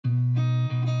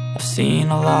I've seen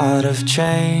a lot of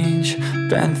change,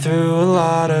 been through a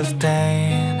lot of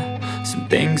pain. Some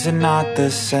things are not the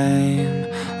same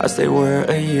as they were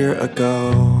a year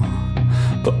ago,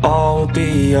 but all will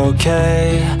be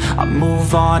okay. I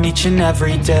move on each and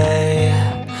every day.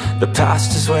 The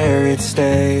past is where it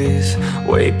stays,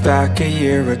 way back a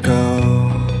year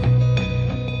ago.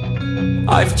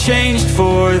 I've changed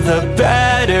for the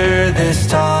better this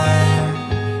time.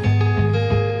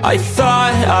 I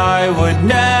thought I would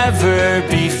never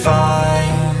be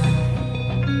fine.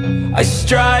 I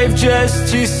strive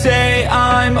just to say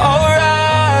I'm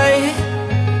alright,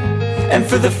 and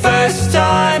for the first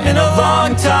time in a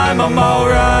long time I'm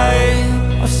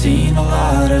alright. I've seen a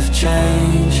lot of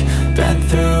change, been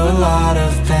through a lot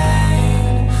of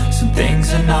pain. Some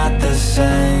things are not the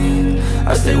same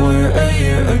as they were a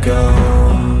year ago,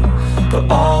 but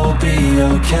all will be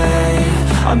okay.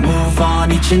 I move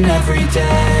on each and every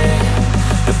day.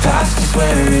 The past is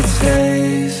where it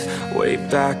stays, way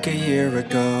back a year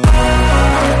ago.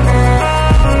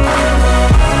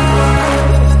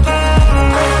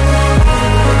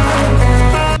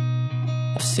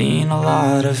 I've seen a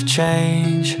lot of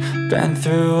change, been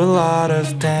through a lot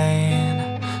of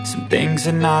pain. Some things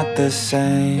are not the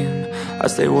same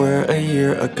as they were a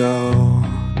year ago,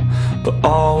 but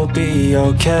all will be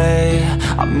okay.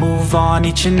 I move on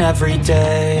each and every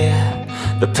day.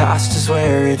 The past is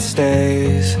where it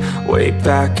stays, way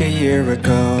back a year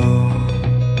ago.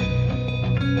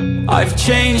 I've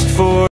changed for